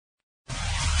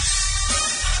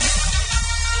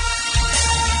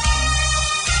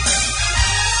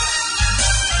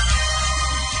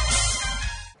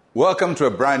Welcome to a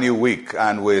brand new week,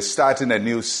 and we're starting a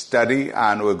new study,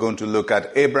 and we're going to look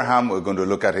at Abraham. We're going to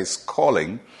look at his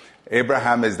calling.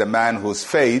 Abraham is the man whose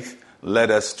faith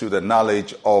led us to the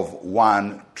knowledge of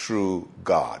one true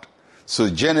God.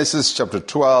 So Genesis chapter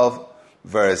 12,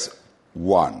 verse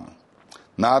 1.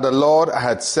 Now the Lord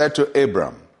had said to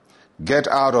Abram, "Get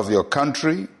out of your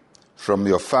country, from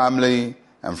your family,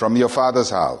 and from your father's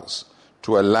house,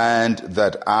 to a land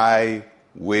that I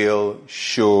will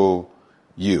show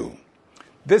you."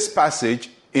 This passage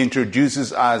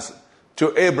introduces us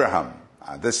to Abraham.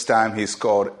 At this time he's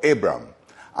called Abram.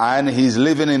 And he's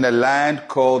living in a land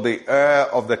called the Ur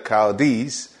of the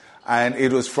Chaldees. And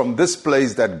it was from this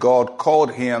place that God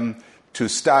called him to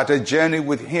start a journey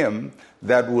with him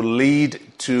that will lead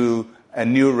to a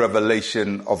new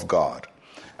revelation of God.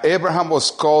 Abraham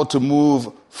was called to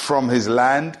move from his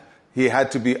land. He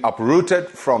had to be uprooted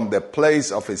from the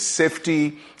place of his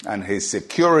safety and his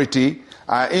security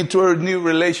into a new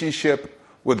relationship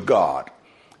with God.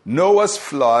 Noah's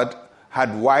flood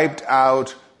had wiped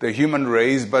out the human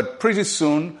race, but pretty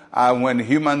soon when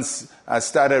humans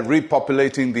started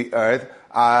repopulating the earth,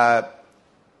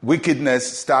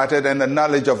 wickedness started and the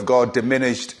knowledge of God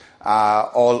diminished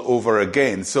all over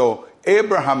again. So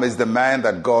Abraham is the man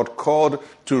that God called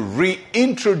to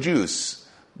reintroduce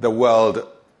the world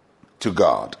to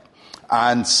God.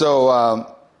 And so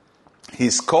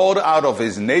he's called out of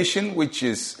his nation, which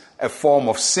is a form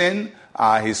of sin.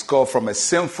 He's called from a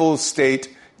sinful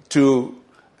state to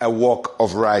a walk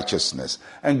of righteousness.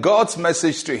 And God's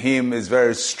message to him is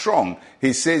very strong.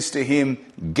 He says to him,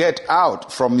 "Get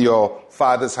out from your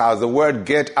father's house." The word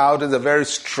 "get out" is a very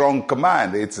strong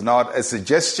command. It's not a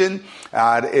suggestion.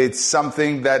 It's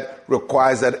something that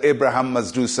requires that Abraham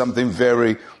must do something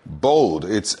very bold.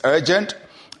 It's urgent.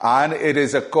 And it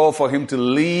is a call for him to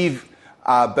leave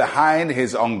behind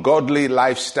his ungodly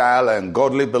lifestyle and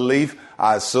godly belief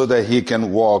so that he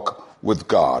can walk with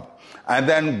God. And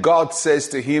then God says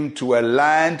to him, "To a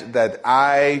land that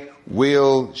I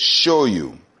will show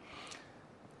you."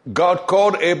 God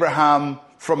called Abraham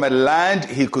from a land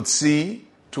he could see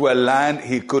to a land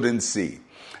he couldn't see.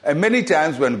 And many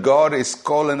times when God is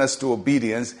calling us to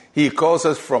obedience, he calls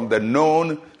us from the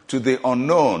known to the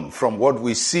unknown, from what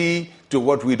we see to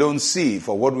what we don't see,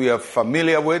 from what we are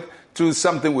familiar with to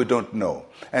something we don't know.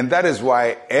 And that is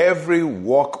why every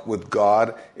walk with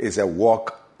God is a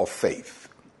walk of faith.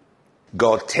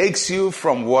 God takes you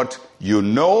from what you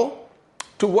know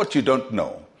to what you don't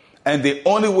know. And the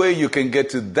only way you can get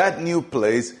to that new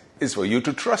place is for you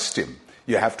to trust him.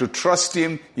 You have to trust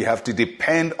him, you have to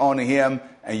depend on him,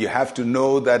 and you have to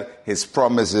know that his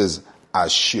promises are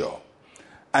sure.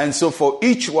 And so for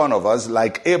each one of us,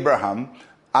 like Abraham,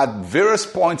 at various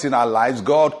points in our lives,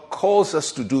 God calls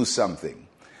us to do something.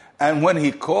 And when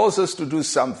he calls us to do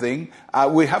something,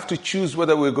 we have to choose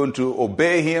whether we're going to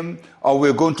obey him or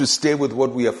we're going to stay with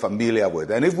what we are familiar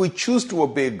with. And if we choose to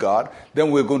obey God,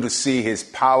 then we're going to see his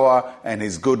power and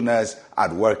his goodness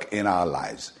at work in our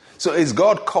lives. So is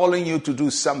God calling you to do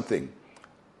something?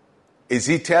 Is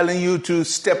he telling you to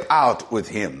step out with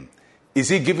him? Is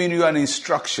he giving you an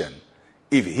instruction?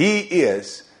 If he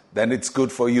is, then it's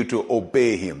good for you to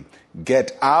obey him.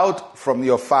 Get out from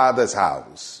your father's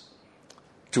house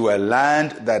to a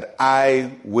land that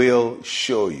I will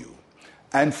show you.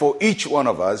 And for each one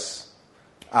of us,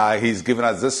 he's given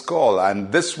us this call.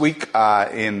 And this week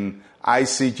in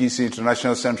ICGC,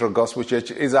 International Central Gospel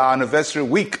Church, is our anniversary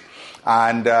week.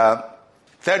 And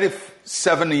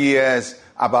 37 years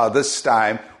about this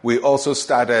time, we also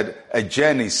started a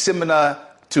journey similar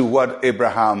to what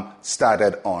Abraham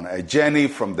started on, a journey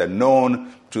from the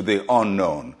known to the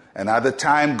unknown. And at the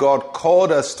time God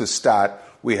called us to start,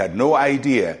 we had no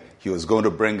idea he was going to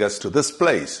bring us to this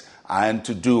place and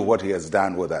to do what he has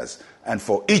done with us. And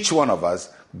for each one of us,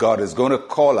 God is going to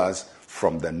call us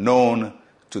from the known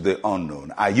to the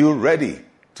unknown. Are you ready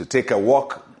to take a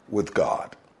walk with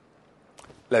God?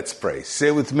 Let's pray.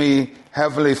 Say with me,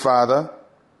 Heavenly Father,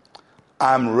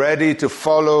 I'm ready to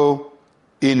follow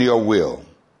in your will.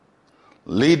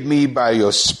 Lead me by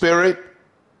your Spirit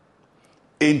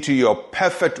into your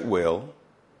perfect will.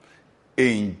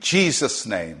 In Jesus'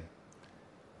 name,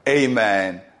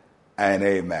 amen and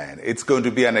amen. It's going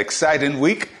to be an exciting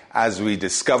week as we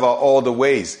discover all the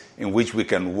ways in which we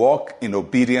can walk in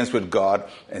obedience with God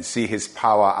and see his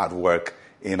power at work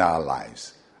in our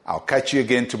lives. I'll catch you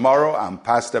again tomorrow. I'm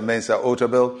Pastor Mensa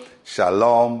Otabil.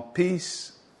 Shalom,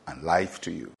 peace, and life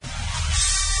to you.